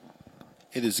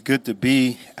It is good to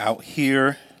be out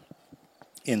here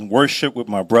in worship with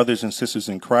my brothers and sisters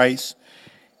in Christ.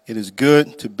 It is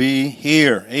good to be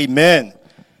here. Amen.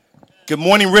 Good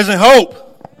morning, Risen Hope.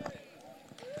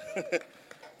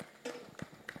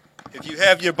 If you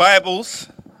have your Bibles,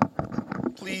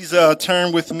 please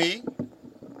turn with me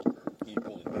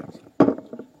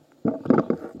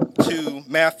to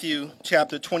Matthew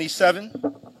chapter 27.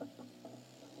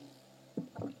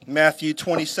 Matthew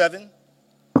 27.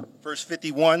 Verse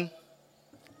 51.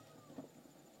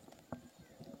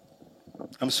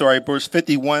 Verse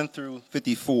 51 through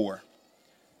 54.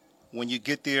 When you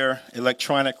get there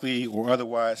electronically or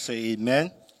otherwise, say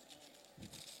amen.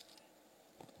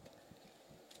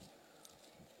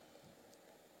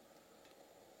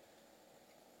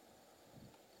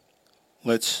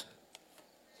 Let's.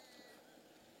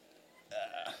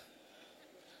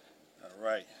 All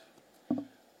right.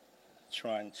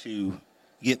 Trying to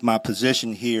get my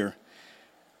position here.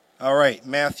 All right,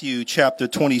 Matthew chapter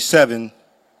 27,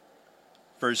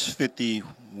 verse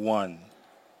 51.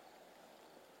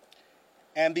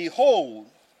 And behold,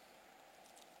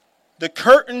 the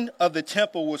curtain of the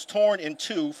temple was torn in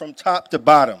two from top to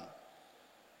bottom,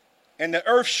 and the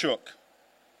earth shook,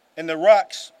 and the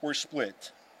rocks were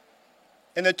split,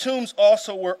 and the tombs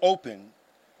also were opened,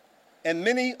 and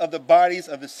many of the bodies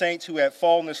of the saints who had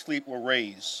fallen asleep were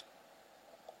raised.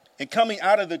 And coming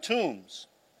out of the tombs,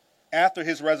 after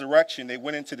his resurrection, they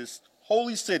went into this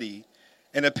holy city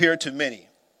and appeared to many.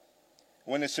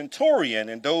 When the centurion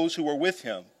and those who were with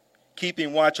him,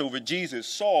 keeping watch over Jesus,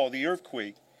 saw the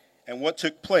earthquake and what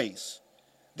took place,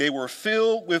 they were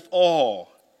filled with awe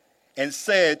and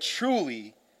said,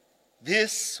 "Truly,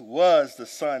 this was the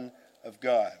Son of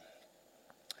God."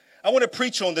 I want to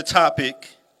preach on the topic,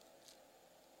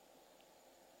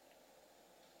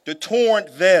 the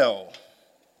torn veil.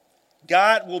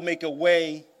 God will make a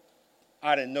way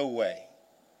out of no way.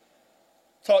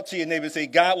 Talk to your neighbor and say,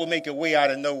 God will make a way out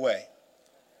of no way.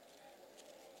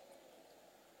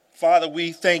 Father,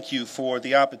 we thank you for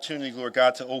the opportunity, Lord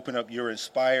God, to open up your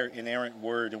inspired, inerrant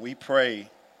word. And we pray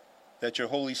that your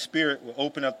Holy Spirit will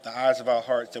open up the eyes of our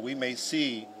hearts, that we may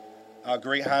see our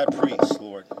great high priest,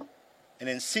 Lord. And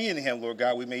in seeing him, Lord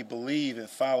God, we may believe and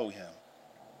follow him.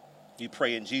 We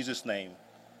pray in Jesus' name.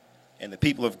 And the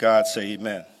people of God say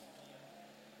amen.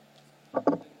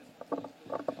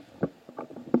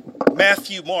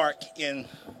 Matthew, Mark, and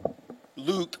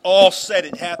Luke all said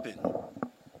it happened.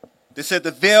 They said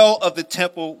the veil of the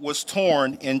temple was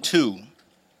torn in two.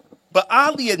 But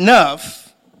oddly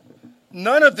enough,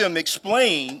 none of them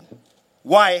explained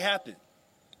why it happened.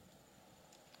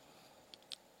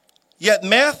 Yet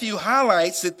Matthew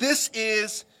highlights that this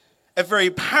is a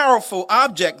very powerful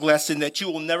object lesson that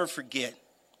you will never forget.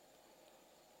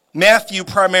 Matthew,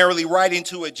 primarily writing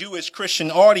to a Jewish Christian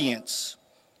audience,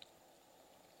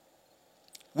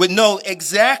 would know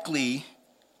exactly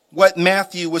what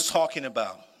Matthew was talking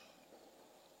about.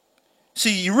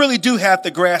 See, you really do have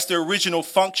to grasp the original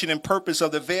function and purpose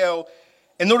of the veil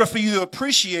in order for you to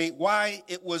appreciate why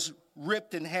it was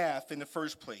ripped in half in the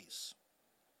first place.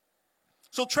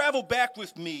 So travel back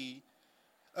with me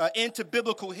into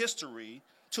biblical history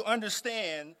to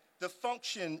understand the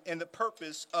function and the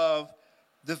purpose of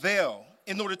the veil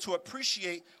in order to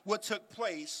appreciate what took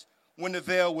place when the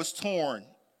veil was torn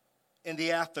in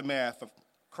the aftermath of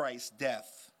Christ's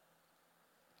death.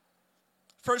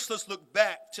 First, let's look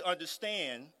back to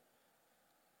understand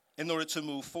in order to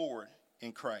move forward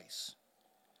in Christ.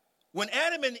 When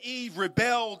Adam and Eve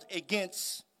rebelled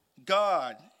against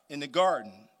God in the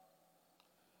garden,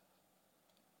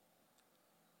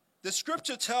 the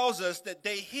scripture tells us that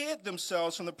they hid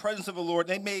themselves from the presence of the Lord.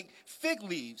 They made fig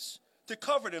leaves to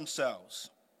cover themselves.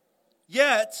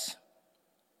 Yet,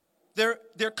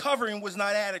 their covering was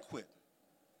not adequate.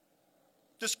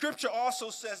 The scripture also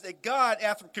says that God,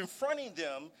 after confronting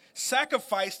them,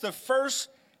 sacrificed the first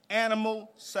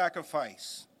animal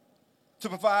sacrifice to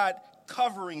provide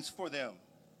coverings for them.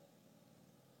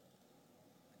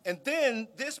 And then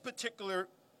this particular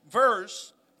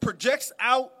verse projects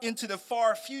out into the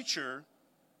far future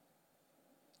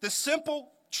the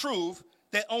simple truth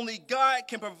that only God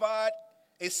can provide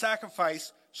a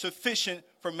sacrifice sufficient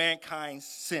for mankind's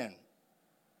sin.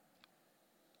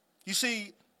 You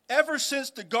see, ever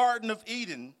since the Garden of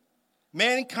Eden,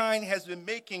 mankind has been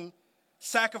making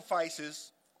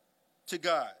sacrifices to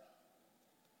God.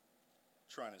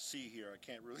 Trying to see here, I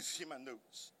can't really see my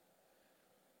notes.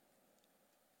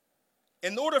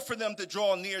 In order for them to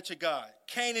draw near to God,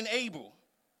 Cain and Abel,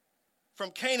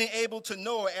 from Cain and Abel to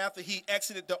Noah after he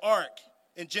exited the ark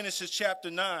in Genesis chapter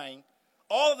 9,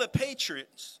 all of the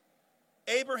patriots,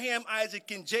 Abraham, Isaac,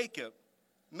 and Jacob,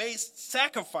 made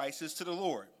sacrifices to the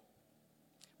Lord.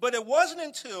 But it wasn't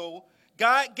until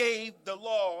God gave the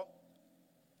law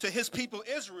to his people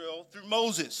Israel through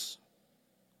Moses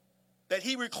that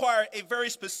he required a very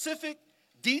specific,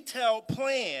 detailed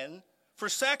plan for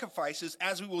sacrifices,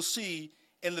 as we will see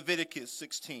in Leviticus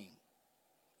 16.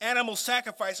 Animal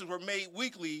sacrifices were made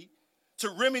weekly to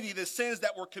remedy the sins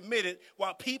that were committed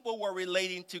while people were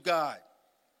relating to God.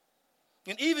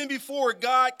 And even before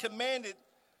God commanded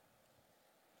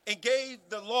and gave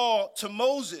the law to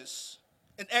Moses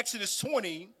in Exodus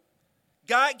 20,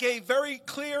 God gave very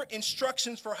clear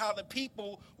instructions for how the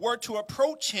people were to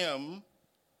approach him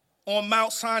on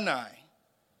Mount Sinai,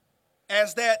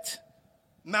 as that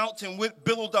mountain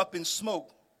billowed up in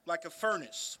smoke like a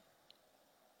furnace.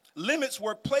 Limits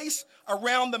were placed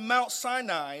around the Mount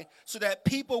Sinai so that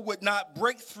people would not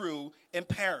break through and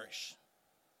perish.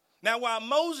 Now, while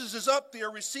Moses is up there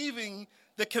receiving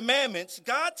the commandments,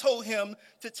 God told him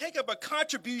to take up a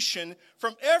contribution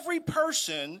from every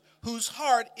person whose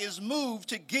heart is moved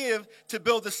to give to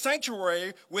build the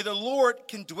sanctuary where the Lord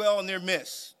can dwell in their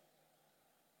midst.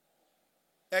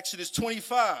 Exodus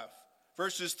 25,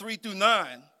 verses 3 through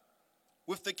 9,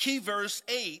 with the key verse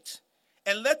 8,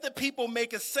 and let the people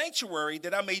make a sanctuary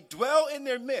that I may dwell in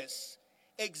their midst,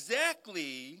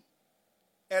 exactly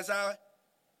as I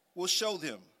will show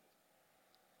them.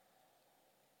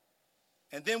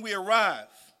 And then we arrive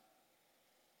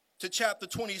to chapter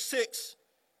 26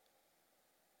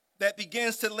 that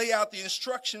begins to lay out the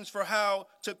instructions for how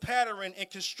to pattern and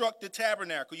construct the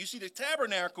tabernacle. You see, the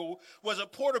tabernacle was a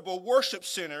portable worship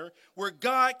center where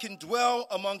God can dwell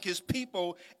among his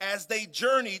people as they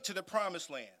journey to the promised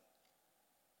land.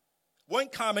 One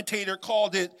commentator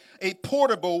called it a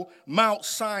portable Mount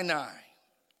Sinai.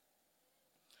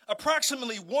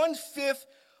 Approximately 1/5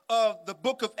 of the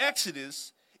book of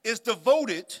Exodus is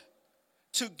devoted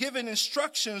to giving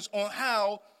instructions on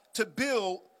how to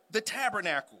build the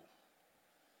tabernacle.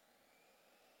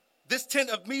 This tent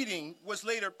of meeting was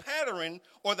later patterned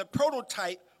or the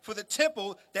prototype for the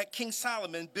temple that King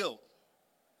Solomon built.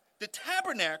 The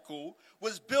tabernacle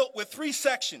was built with 3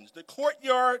 sections: the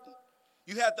courtyard,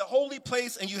 you had the holy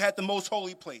place, and you had the most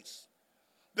holy place.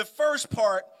 The first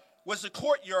part was the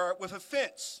courtyard with a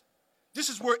fence. This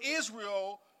is where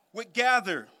Israel would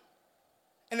gather.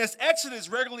 And as Exodus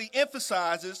regularly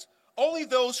emphasizes, only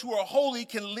those who are holy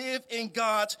can live in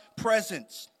God's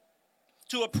presence.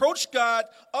 To approach God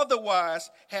otherwise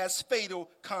has fatal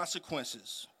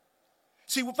consequences.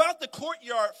 See, without the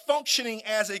courtyard functioning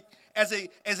as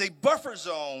a buffer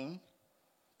zone,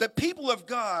 the people of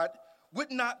God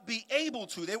would not be able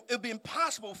to. It would be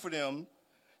impossible for them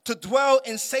to dwell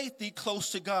in safety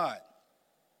close to God.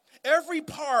 Every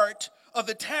part of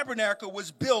the tabernacle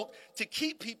was built to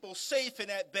keep people safe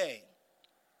and at bay.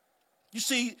 You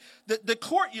see, the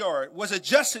courtyard was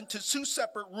adjacent to 2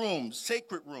 separate rooms,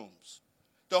 sacred rooms,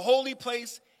 the holy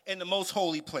place and the most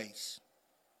holy place.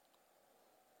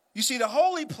 You see, the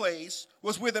holy place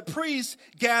was where the priests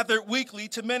gathered weekly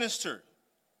to minister.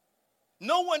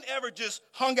 No one ever just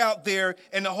hung out there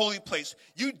in the holy place.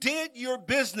 You did your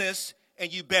business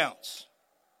and you bounced.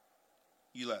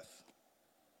 You left.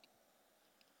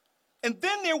 And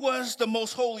then there was the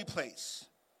most holy place,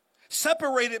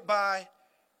 separated by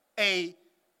a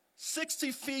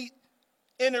 60 feet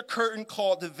inner curtain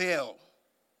called the veil,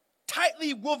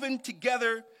 tightly woven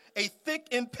together, a thick,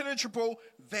 impenetrable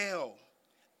veil.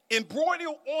 Embroidered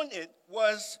on it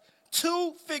was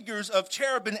 2 figures of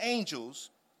cherubim angels,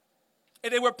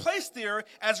 and they were placed there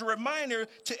as a reminder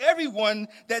to everyone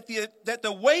that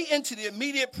the way into the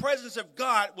immediate presence of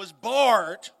God was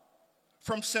barred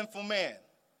from sinful man.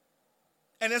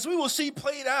 And as we will see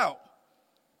played out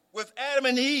with Adam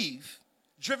and Eve,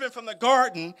 driven from the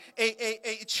garden,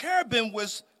 a cherubim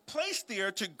was placed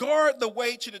there to guard the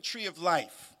way to the tree of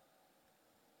life.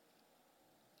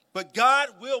 But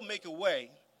God will make a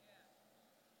way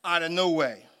out of no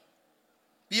way.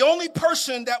 The only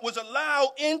person that was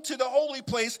allowed into the holy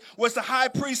place was the high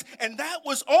priest, and that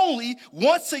was only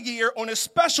once a year on a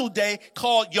special day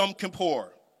called Yom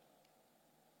Kippur,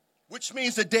 which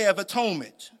means the Day of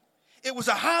Atonement. It was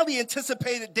a highly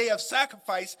anticipated day of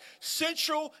sacrifice,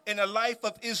 central in the life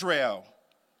of Israel.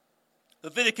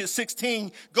 Leviticus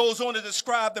 16 goes on to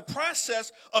describe the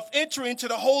process of entering into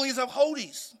the holies of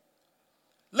holies.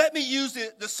 Let me use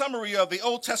the summary of the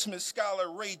Old Testament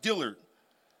scholar Ray Dillard.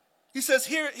 He says,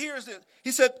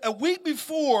 he said, a week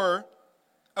beforehand,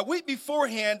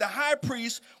 the high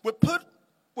priest was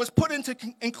put into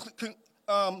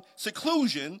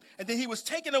seclusion, and then he was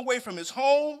taken away from his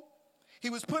home. He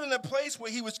was put in a place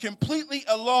where he was completely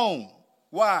alone.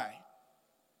 Why?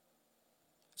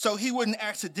 so he wouldn't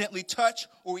accidentally touch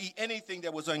or eat anything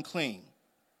that was unclean.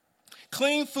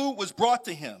 Clean food was brought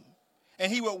to him,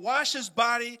 and he would wash his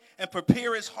body and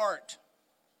prepare his heart.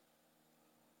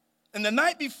 And the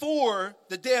night before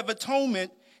the Day of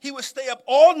Atonement, he would stay up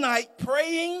all night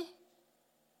praying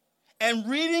and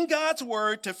reading God's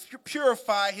word to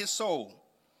purify his soul.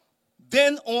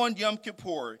 Then on Yom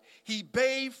Kippur, he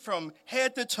bathed from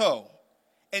head to toe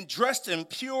and dressed in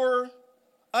pure,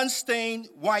 unstained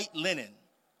white linen.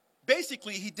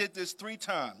 Basically, he did this 3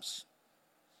 times.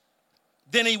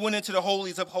 Then he went into the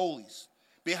holies of holies,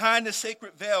 behind the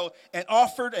sacred veil, and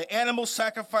offered an animal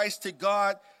sacrifice to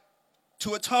God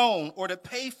to atone or to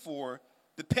pay for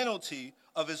the penalty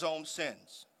of his own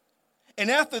sins.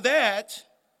 And after that,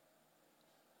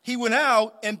 he went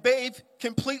out and bathed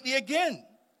completely again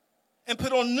and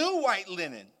put on new white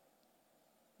linen,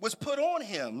 was put on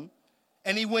him,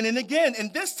 and he went in again.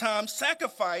 And this time,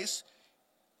 sacrifice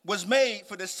was made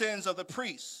for the sins of the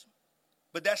priests.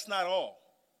 But that's not all.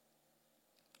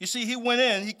 You see, he went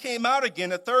in, he came out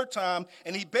again a 3rd time,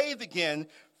 and he bathed again.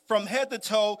 From head to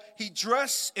toe, he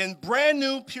dressed in brand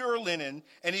new pure linen,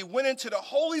 and he went into the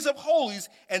holies of holies,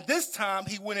 and this time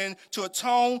he went in to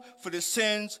atone for the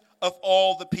sins of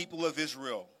all the people of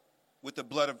Israel with the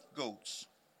blood of goats.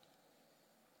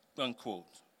 Unquote.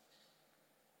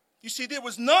 You see, there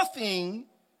was nothing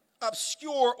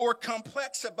obscure or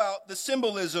complex about the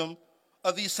symbolism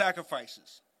of these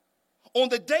sacrifices. On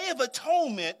the Day of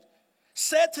Atonement,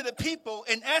 said to the people,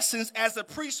 in essence, as the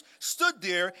priest stood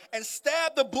there and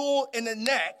stabbed the bull in the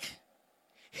neck,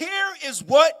 here is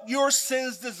what your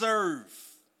sins deserve: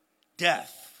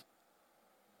 death.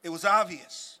 It was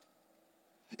obvious.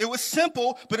 It was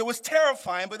simple, but it was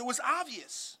terrifying, but it was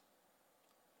obvious.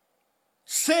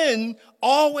 Sin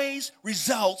always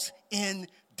results in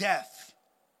death,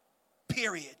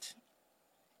 period.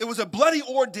 It was a bloody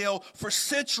ordeal for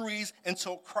centuries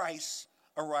until Christ's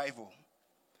arrival.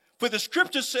 For the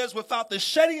scripture says, without the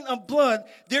shedding of blood,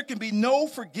 there can be no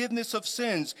forgiveness of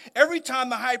sins. Every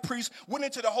time the high priest went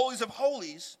into the holies of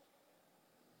holies,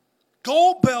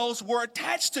 gold bells were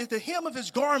attached to the hem of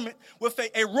his garment with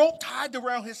a rope tied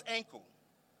around his ankle.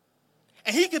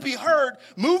 And he could be heard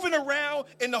moving around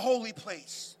in the holy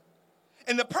place.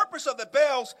 And the purpose of the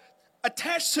bells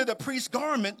attached to the priest's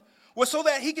garment was so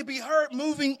that he could be heard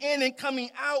moving in and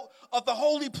coming out of the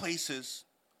holy places,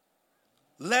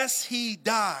 lest he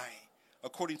die,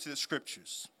 according to the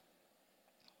scriptures.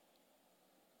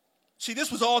 See,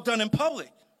 this was all done in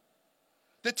public.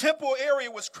 The temple area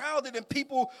was crowded, and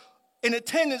people in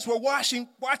attendance were watching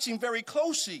very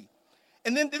closely.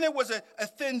 And then there was a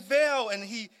thin veil, and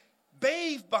he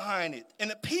bathed behind it, and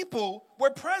the people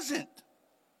were present.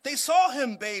 They saw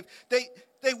him bathe.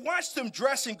 They watched him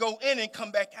dress and go in and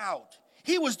come back out.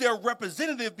 He was their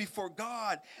representative before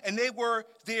God, and they were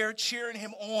there cheering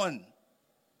him on.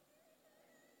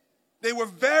 They were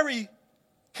very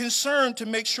concerned to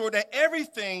make sure that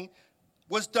everything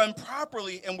was done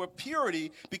properly and with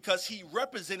purity, because he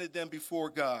represented them before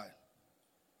God.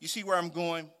 You see where I'm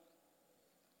going?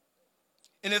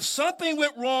 And if something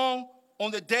went wrong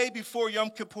on the day before Yom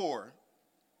Kippur,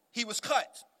 he was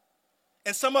cut,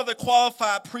 and some other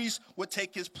qualified priest would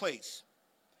take his place.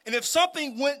 And if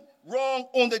something went wrong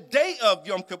on the day of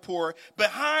Yom Kippur,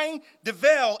 behind the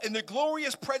veil in the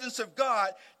glorious presence of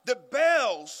God, the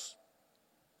bells,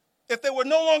 if they were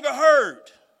no longer heard,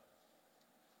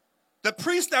 the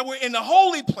priests that were in the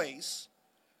holy place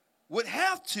would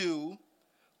have to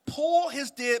pull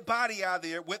his dead body out of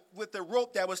there with the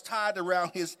rope that was tied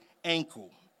around his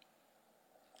ankle.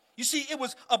 You see, it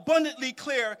was abundantly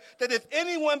clear that if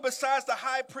anyone besides the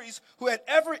high priest who had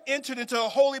ever entered into a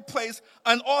holy place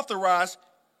unauthorized,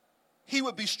 he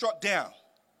would be struck down.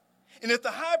 And if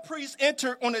the high priest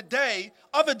entered on a day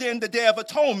other than the Day of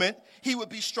Atonement, he would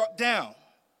be struck down.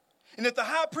 And if the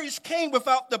high priest came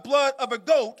without the blood of a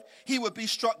goat, he would be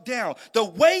struck down. The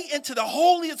way into the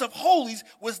holiest of holies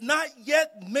was not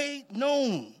yet made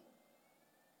known.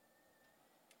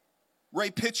 Ray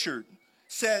Pitchard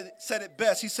said it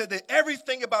best. He said that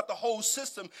everything about the whole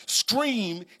system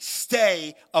screamed,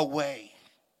 "Stay away.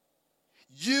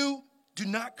 You do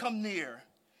not come near.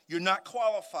 You're not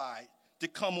qualified to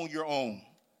come on your own."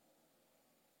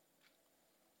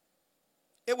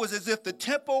 It was as if the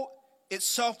temple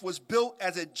itself was built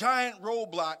as a giant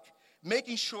roadblock,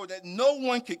 making sure that no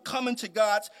one could come into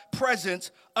God's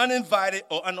presence uninvited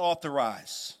or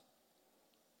unauthorized.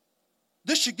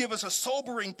 This should give us a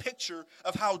sobering picture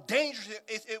of how dangerous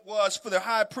it was for the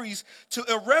high priest to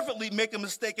irreverently make a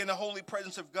mistake in the holy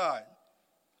presence of God.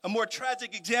 A more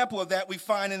tragic example of that we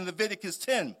find in Leviticus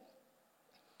 10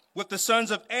 with the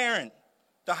sons of Aaron,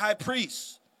 the high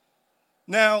priest.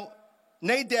 Now,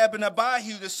 Nadab and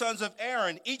Abihu, the sons of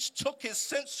Aaron, each took his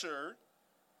censer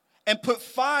and put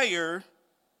fire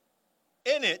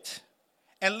in it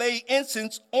and laid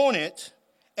incense on it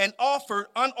and offered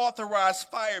unauthorized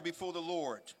fire before the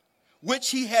Lord,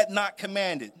 which he had not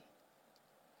commanded.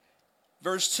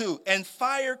 Verse 2, and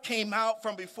fire came out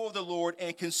from before the Lord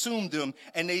and consumed them,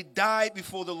 and they died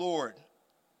before the Lord.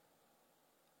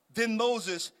 Then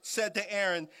Moses said to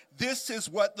Aaron, this is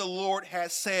what the Lord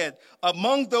has said.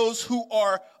 Among those who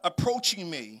are approaching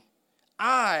me,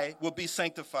 I will be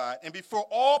sanctified, and before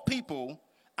all people,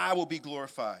 I will be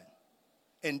glorified.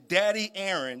 And Daddy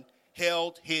Aaron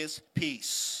held his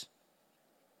peace.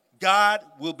 God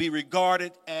will be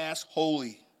regarded as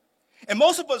holy. And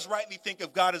most of us rightly think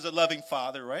of God as a loving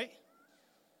father, right?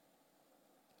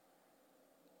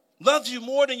 Loves you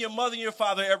more than your mother and your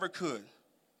father ever could.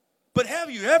 But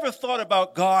have you ever thought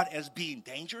about God as being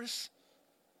dangerous?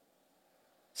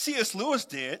 C.S. Lewis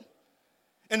did.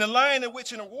 In The Lion, the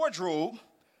Witch, and the Wardrobe,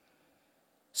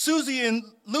 Susan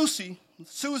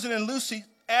and Lucy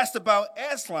asked about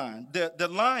Aslan, the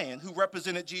lion who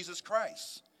represented Jesus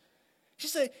Christ. She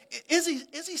said, is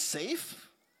he safe?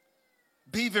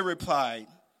 Beaver replied,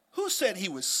 who said he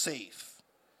was safe?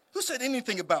 Who said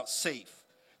anything about safe?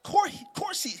 Of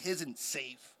course he isn't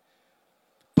safe,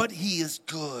 but he is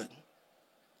good.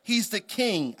 He's the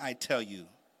king, I tell you.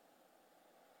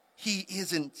 He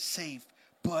isn't safe,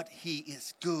 but he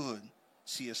is good,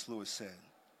 C.S. Lewis said.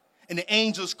 And the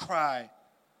angels cry,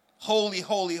 holy,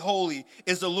 holy, holy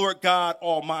is the Lord God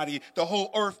Almighty. The whole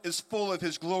earth is full of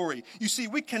his glory. You see,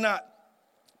 we cannot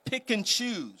pick and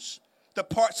choose the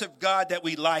parts of God that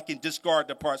we like and discard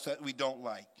the parts that we don't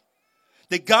like.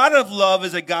 The God of love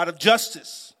is a God of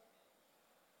justice,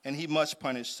 and he must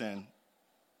punish sin.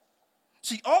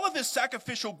 See, all of this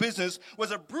sacrificial business was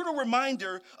a brutal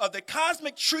reminder of the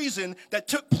cosmic treason that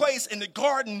took place in the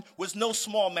garden was no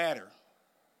small matter.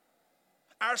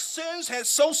 Our sins had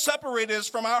so separated us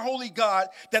from our holy God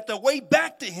that the way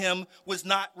back to him was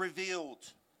not revealed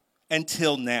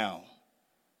until now.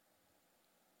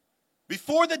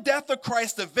 Before the death of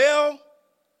Christ, the veil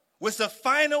was the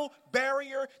final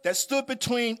barrier that stood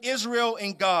between Israel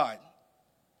and God.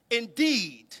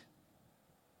 Indeed,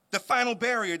 the final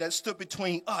barrier that stood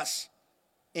between us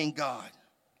and God.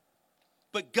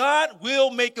 But God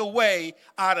will make a way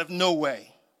out of no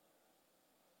way.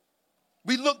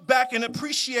 We look back and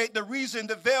appreciate the reason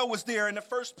the veil was there in the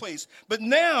first place. But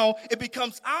now it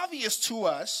becomes obvious to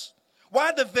us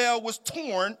why the veil was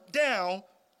torn down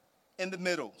in the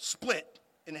middle, split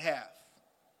in half.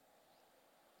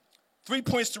 3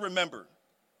 points to remember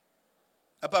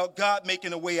about God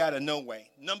making a way out of no way.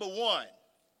 Number one,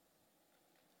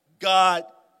 God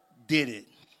did it.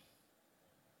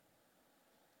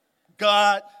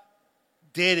 God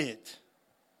did it.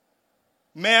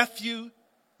 Matthew,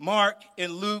 Mark,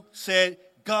 and Luke said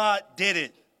God did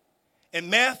it. And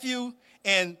Matthew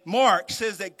and Mark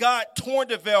says that God tore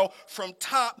the veil from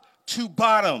top to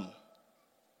bottom.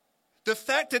 The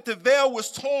fact that the veil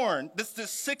was torn,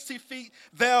 this 60 feet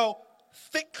veil,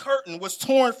 thick curtain was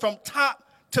torn from top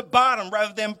to bottom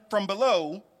rather than from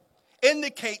below,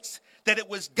 indicates that it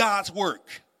was God's work.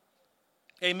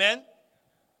 Amen?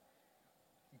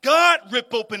 God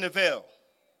ripped open the veil.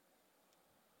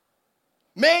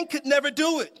 Man could never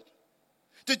do it.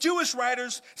 The Jewish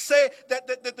writers say that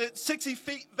the 60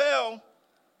 feet veil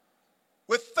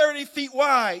was 30 feet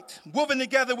wide, woven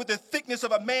together with the thickness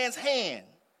of a man's hand,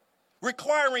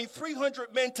 requiring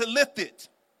 300 men to lift it.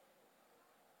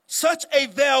 Such a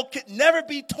veil could never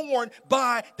be torn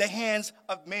by the hands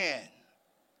of man.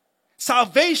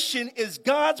 Salvation is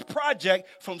God's project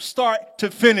from start to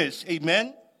finish.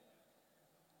 Amen?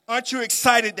 Aren't you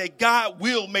excited that God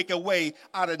will make a way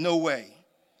out of no way?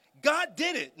 God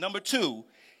did it. Number two,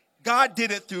 God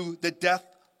did it through the death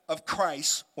of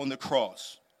Christ on the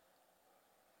cross.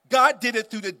 God did it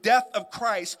through the death of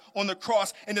Christ on the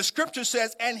cross. And the scripture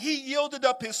says, and he yielded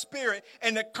up his spirit,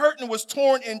 and the curtain was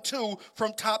torn in two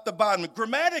from top to bottom.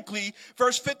 Grammatically,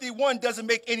 verse 51 doesn't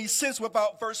make any sense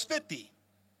without verse 50.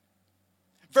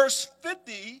 Verse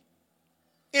 50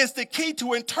 is the key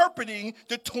to interpreting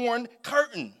the torn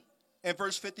curtain in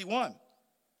verse 51.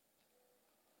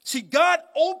 See, God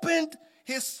opened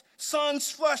his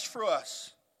son's flesh for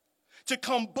us to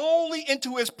come boldly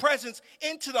into his presence,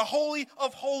 into the Holy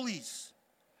of Holies.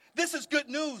 This is good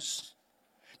news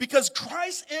because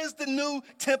Christ is the new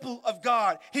temple of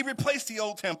God. He replaced the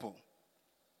old temple.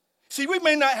 See, we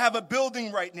may not have a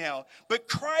building right now, but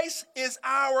Christ is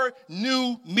our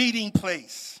new meeting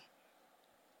place.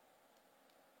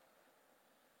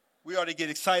 We ought to get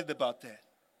excited about that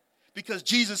because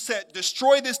Jesus said,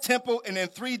 destroy this temple and in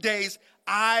 3 days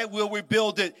I will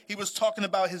rebuild it. He was talking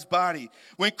about his body.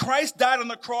 When Christ died on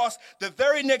the cross, the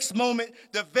very next moment,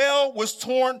 the veil was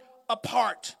torn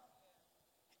apart,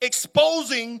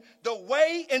 exposing the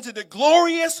way into the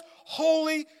glorious,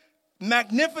 holy,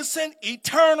 magnificent,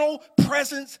 eternal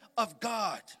presence of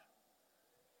God.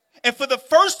 And for the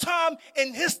first time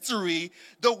in history,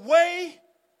 the way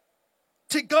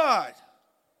to God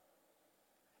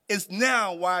is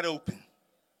now wide open.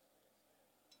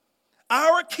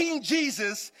 Our King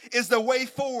Jesus is the way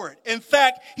forward. In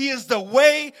fact, he is the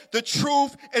way, the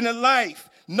truth, and the life.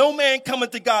 No man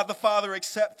cometh to God the Father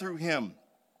except through him.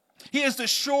 He is the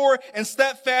sure and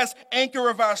steadfast anchor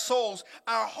of our souls.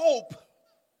 Our hope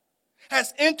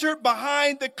has entered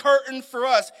behind the curtain for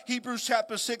us. Hebrews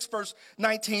chapter 6, verse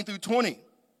 19 through 20.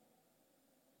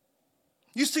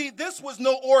 You see, this was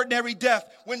no ordinary death.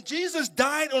 When Jesus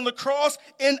died on the cross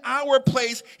in our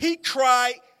place, he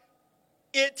cried,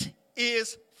 "It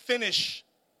is finished."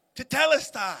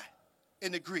 Tetelestai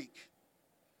in the Greek.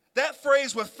 That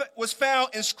phrase was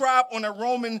found inscribed on a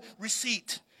Roman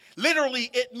receipt. Literally,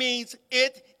 it means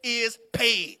it is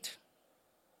paid.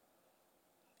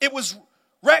 It was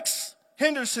Rex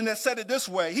Henderson that said it this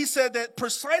way. He said that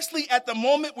precisely at the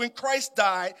moment when Christ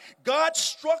died, God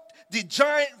struck the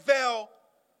giant veil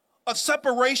of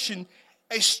separation,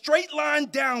 a straight line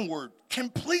downward,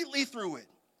 completely through it.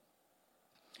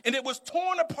 And it was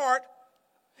torn apart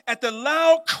at the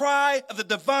loud cry of the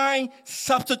divine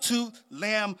substitute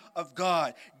Lamb of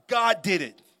God. God did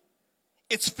it.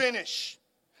 It's finished,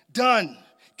 done,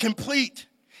 complete.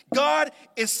 God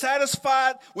is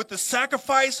satisfied with the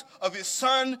sacrifice of his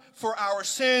son for our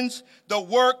sins. The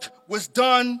work was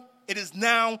done. It is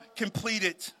now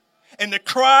completed. And the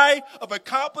cry of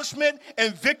accomplishment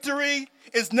and victory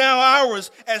is now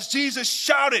ours as Jesus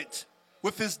shouted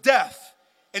with his death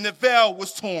and the veil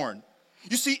was torn.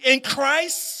 You see, in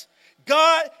Christ,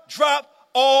 God dropped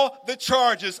all the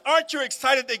charges. Aren't you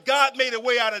excited that God made a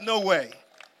way out of no way?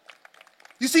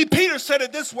 You see, Peter said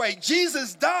it this way: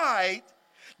 Jesus died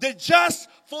the just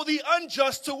for the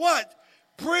unjust to what?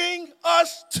 Bring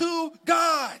us to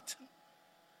God.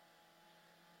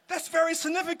 That's very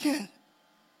significant.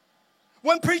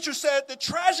 One preacher said the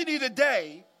tragedy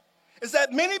today is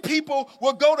that many people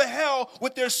will go to hell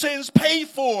with their sins paid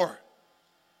for.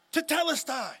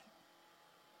 Tetelestai.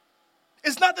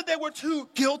 It's not that they were too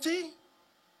guilty.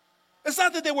 It's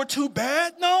not that they were too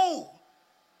bad. No.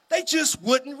 They just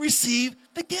wouldn't receive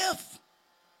the gift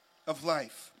of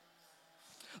life.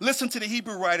 Listen to the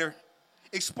Hebrew writer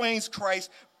explains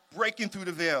Christ breaking through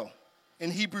the veil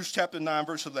in Hebrews chapter 9,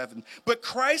 verse 11. But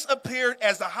Christ appeared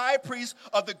as the high priest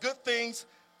of the good things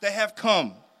that have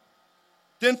come.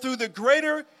 Then through the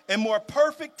greater and more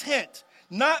perfect tent,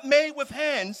 not made with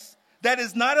hands, that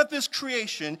is not of this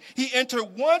creation, he entered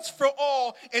once for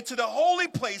all into the holy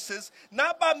places,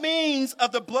 not by means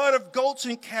of the blood of goats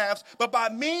and calves, but by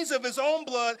means of his own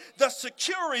blood, thus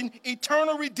securing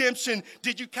eternal redemption.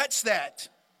 Did you catch that?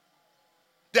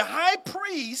 The high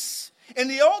priest in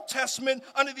the Old Testament,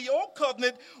 under the Old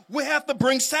Covenant, would have to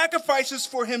bring sacrifices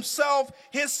for himself,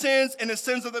 his sins, and the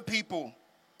sins of the people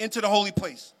into the holy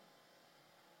place.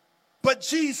 But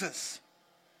Jesus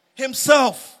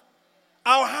himself,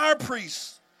 our high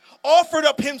priest, offered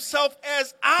up himself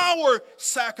as our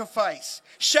sacrifice,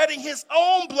 shedding his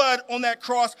own blood on that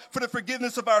cross for the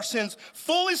forgiveness of our sins,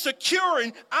 fully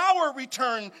securing our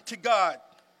return to God.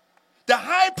 The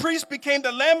high priest became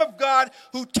the Lamb of God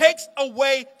who takes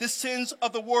away the sins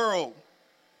of the world.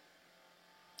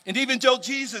 And even though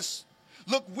Jesus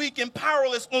looked weak and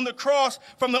powerless on the cross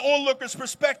from the onlooker's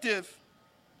perspective,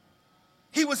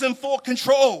 he was in full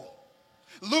control.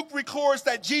 Luke records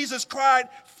that Jesus cried,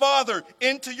 "Father,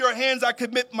 into your hands I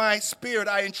commit my spirit.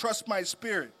 I entrust my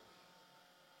spirit."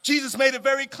 Jesus made it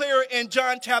very clear in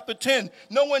John chapter 10.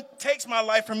 No one takes my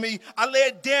life from me. I lay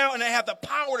it down and I have the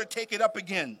power to take it up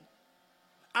again.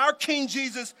 Our King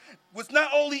Jesus was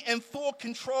not only in full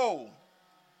control,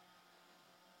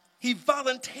 he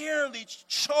voluntarily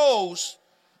chose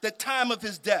the time of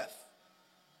his death.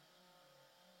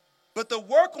 But the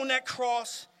work on that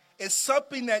cross is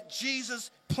something that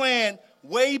Jesus planned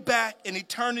way back in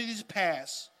eternity's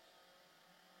past.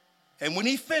 And when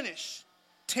he finished,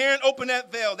 tearing open that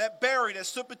veil, that barrier that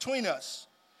stood between us,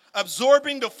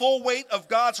 absorbing the full weight of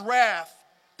God's wrath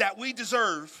that we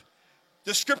deserve,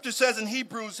 the scripture says in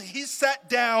Hebrews, he sat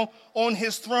down on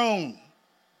his throne.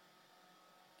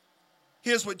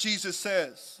 Here's what Jesus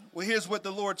says. Well, here's what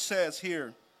the Lord says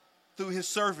here through his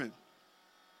servant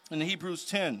in Hebrews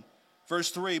 10,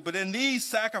 verse 3. But in these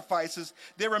sacrifices,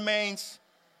 there remains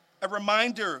a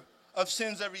reminder of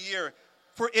sins every year.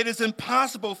 For it is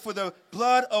impossible for the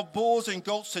blood of bulls and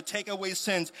goats to take away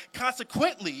sins.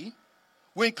 Consequently,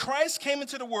 when Christ came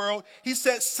into the world, he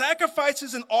said,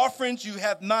 sacrifices and offerings you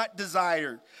have not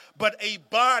desired, but a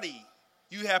body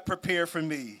you have prepared for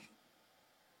me.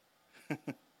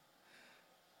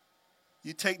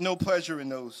 You take no pleasure in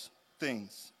those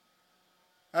things.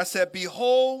 I said,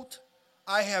 behold,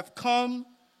 I have come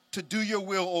to do your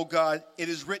will, O God. It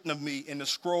is written of me in the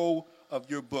scroll of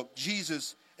your book.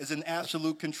 Jesus is in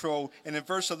absolute control. And in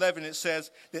verse 11, it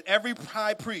says that every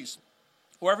high priest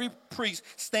or every priest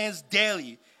stands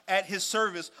daily at his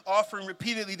service, offering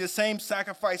repeatedly the same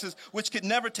sacrifices, which could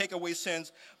never take away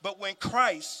sins. But when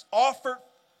Christ offered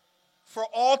for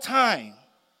all time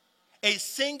a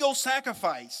single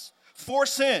sacrifice for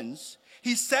sins,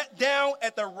 he sat down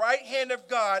at the right hand of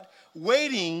God,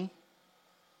 waiting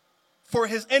for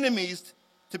his enemies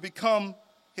to become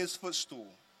his footstool.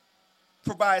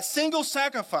 For by a single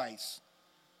sacrifice,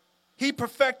 he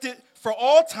perfected for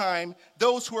all time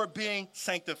those who are being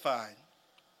sanctified.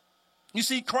 You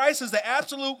see, Christ is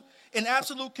in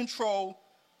absolute control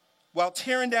while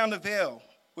tearing down the veil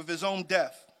with his own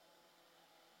death.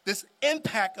 This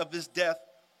impact of his death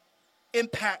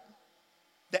impact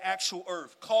the actual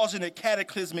earth, causing a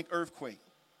cataclysmic earthquake.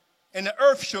 And the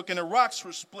earth shook and the rocks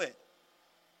were split.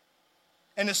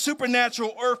 And the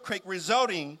supernatural earthquake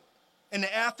resulting in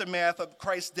the aftermath of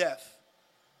Christ's death.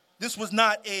 This was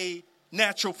not a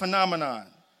natural phenomenon.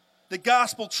 The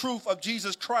gospel truth of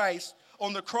Jesus Christ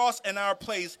on the cross in our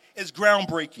place is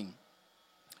groundbreaking.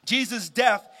 Jesus'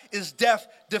 death is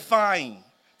death-defying.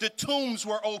 The tombs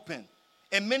were open,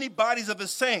 and many bodies of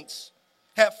his saints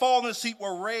had fallen asleep,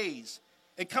 were raised.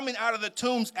 And coming out of the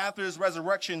tombs after his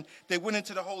resurrection, they went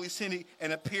into the holy city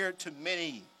and appeared to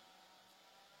many.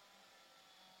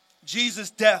 Jesus'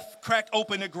 death cracked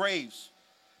open the graves,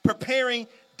 preparing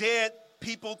dead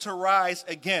people to rise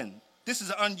again. This is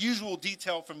an unusual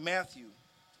detail from Matthew.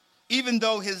 Even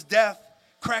though his death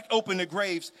cracked open the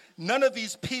graves, none of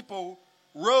these people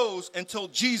rose until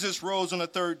Jesus rose on the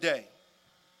third day.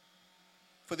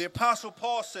 For the Apostle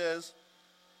Paul says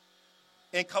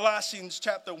in Colossians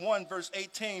chapter 1, verse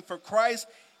 18, for Christ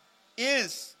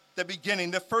is the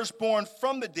beginning, the firstborn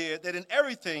from the dead, that in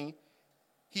everything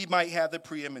he might have the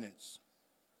preeminence.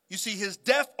 You see, his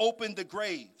death opened the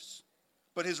graves,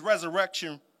 but his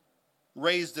resurrection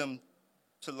raised them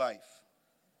to life.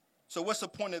 So what's the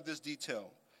point of this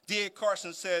detail? D.A.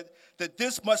 Carson said that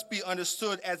this must be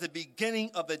understood as the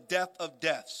beginning of the death of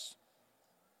deaths.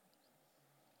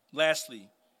 Lastly,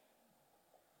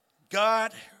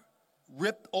 God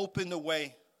ripped open the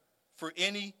way for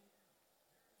any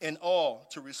and all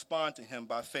to respond to him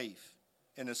by faith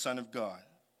in the Son of God.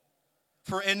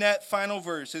 For in that final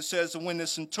verse, it says, when the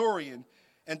centurion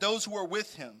and those who were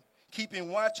with him,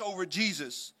 keeping watch over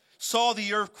Jesus, saw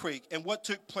the earthquake and what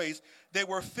took place, they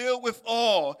were filled with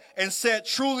awe and said,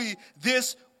 truly,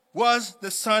 this was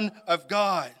the Son of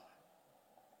God.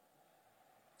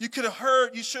 You should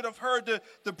have heard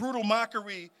the brutal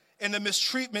mockery and the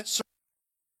mistreatment.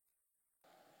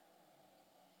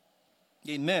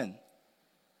 Amen.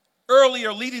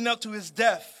 Earlier, leading up to his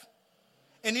death,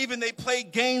 and even they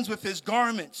played games with his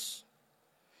garments.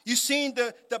 You've seen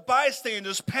the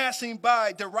bystanders passing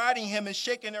by, deriding him and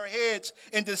shaking their heads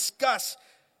in disgust.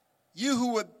 You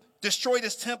who would destroy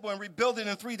this temple and rebuild it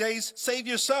in 3 days, save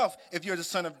yourself if you're the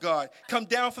Son of God. Come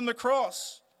down from the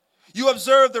cross. You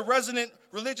observe the resident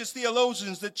religious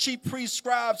theologians, the chief priests,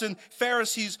 scribes, and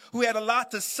Pharisees who had a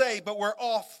lot to say but were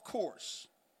off course.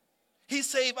 He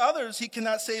saved others. He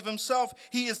cannot save himself.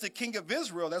 He is the King of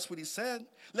Israel. That's what he said.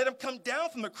 Let him come down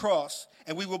from the cross,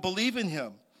 and we will believe in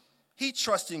him. He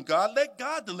trusts in God. Let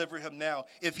God deliver him now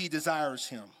if he desires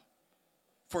him.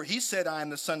 For he said, I am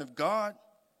the Son of God.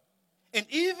 And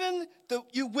even though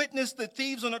you witnessed the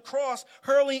thieves on the cross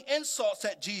hurling insults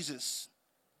at Jesus.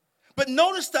 But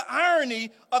notice the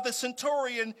irony of the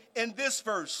centurion in this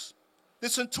verse. The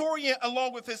centurion,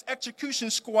 along with his execution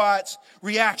squad's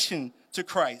reaction to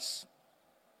Christ.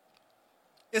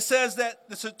 It says that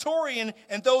the centurion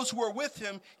and those who were with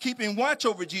him, keeping watch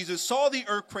over Jesus, saw the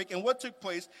earthquake and what took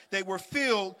place. They were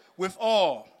filled with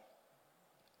awe.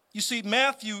 You see,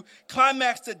 Matthew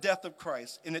climaxed the death of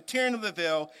Christ in the tearing of the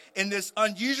veil in this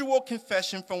unusual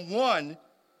confession from one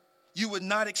you would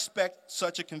not expect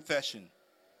such a confession,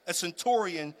 a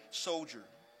centurion soldier.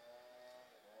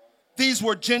 These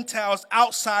were Gentiles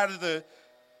outside of the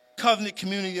covenant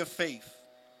community of faith.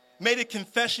 Made a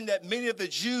confession that many of the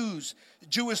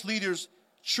Jewish leaders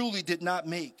truly did not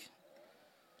make.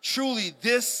 Truly,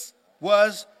 this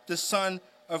was the Son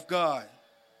of God.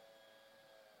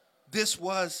 This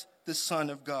was the Son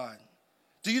of God.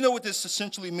 Do you know what this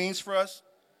essentially means for us?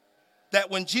 That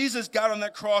when Jesus got on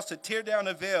that cross to tear down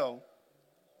the veil,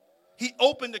 he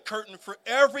opened the curtain for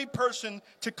every person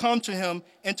to come to him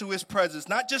into his presence.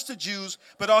 Not just the Jews,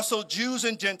 but also Jews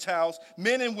and Gentiles,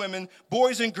 men and women,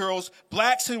 boys and girls,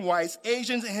 blacks and whites,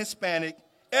 Asians and Hispanic,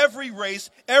 every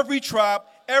race, every tribe,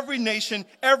 every nation,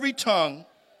 every tongue.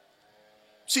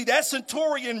 See, that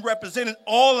centurion represented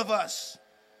all of us.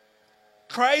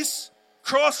 Christ's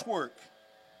cross work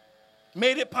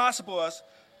made it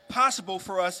possible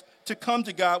for us to come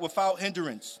to God without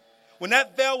hindrance. When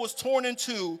that veil was torn in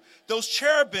two, those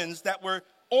cherubims that were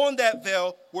on that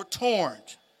veil were torn.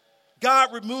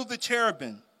 God removed the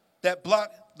cherubim that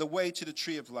blocked the way to the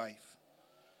tree of life.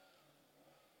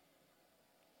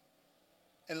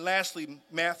 And lastly,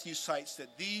 Matthew cites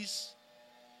that these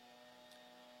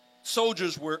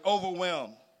soldiers were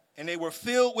overwhelmed and they were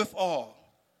filled with awe.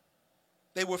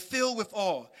 They were filled with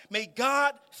awe. May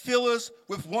God fill us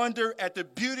with wonder at the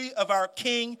beauty of our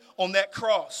King on that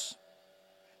cross.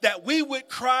 That we would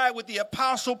cry with the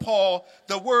Apostle Paul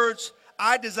the words,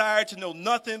 I desire to know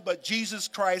nothing but Jesus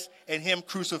Christ and him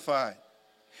crucified.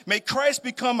 May Christ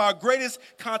become our greatest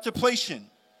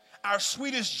contemplation, our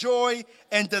sweetest joy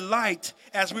and delight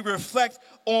as we reflect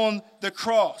on the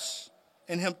cross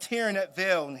and him tearing that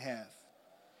veil in half.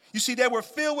 You see, they were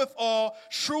filled with awe.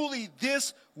 Truly,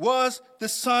 this was the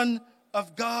Son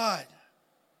of God.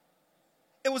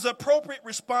 It was an appropriate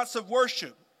response of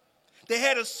worship. They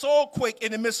had a soul quake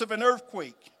in the midst of an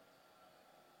earthquake.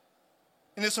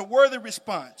 And it's a worthy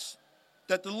response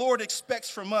that the Lord expects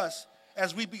from us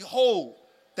as we behold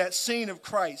that scene of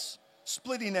Christ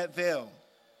splitting that veil.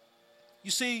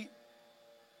 You see,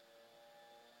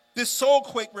 this soul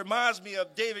quake reminds me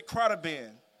of David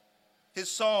Cronenberg,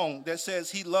 his song that says,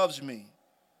 he loves me.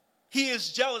 He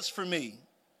is jealous for me.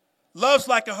 Loves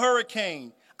like a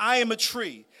hurricane. I am a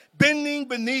tree, bending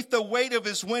beneath the weight of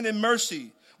his wind and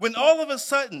mercy. When all of a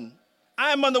sudden,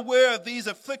 I am unaware of these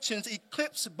afflictions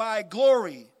eclipsed by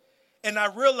glory, and I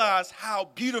realize how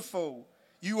beautiful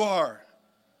you are,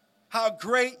 how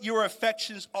great your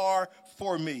affections are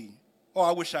for me. Oh,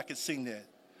 I wish I could sing that.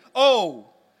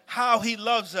 Oh, how he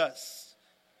loves us.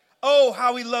 Oh,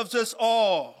 how he loves us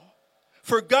all.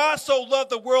 For God so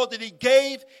loved the world that he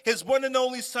gave his one and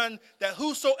only Son, that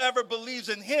whosoever believes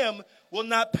in him will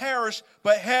not perish,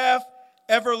 but have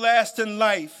everlasting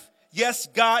life. Yes,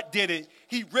 God did it.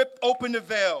 He ripped open the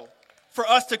veil for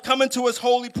us to come into his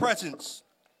holy presence.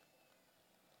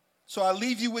 So I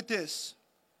leave you with this,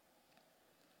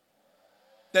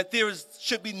 that there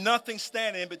should be nothing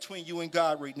standing in between you and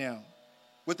God right now,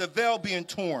 with the veil being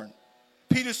torn.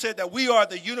 Peter said that we are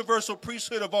the universal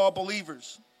priesthood of all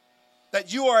believers,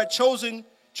 that you are a chosen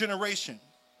generation,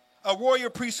 a royal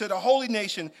priesthood, a holy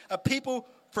nation, a people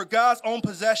for God's own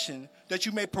possession, that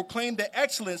you may proclaim the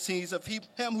excellencies of him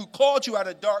who called you out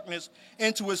of darkness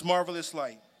into his marvelous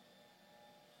light.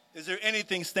 Is there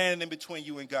anything standing in between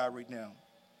you and God right now?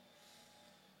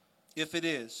 If it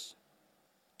is,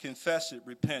 confess it,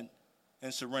 repent,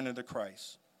 and surrender to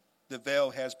Christ. The veil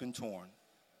has been torn.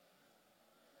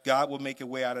 God will make a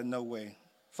way out of no way.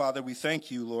 Father, we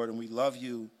thank you, Lord, and we love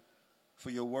you for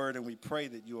your word, and we pray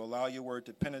that you allow your word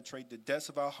to penetrate the depths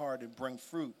of our heart and bring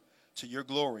fruit to your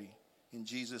glory. In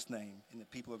Jesus' name, and the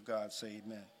people of God say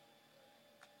amen.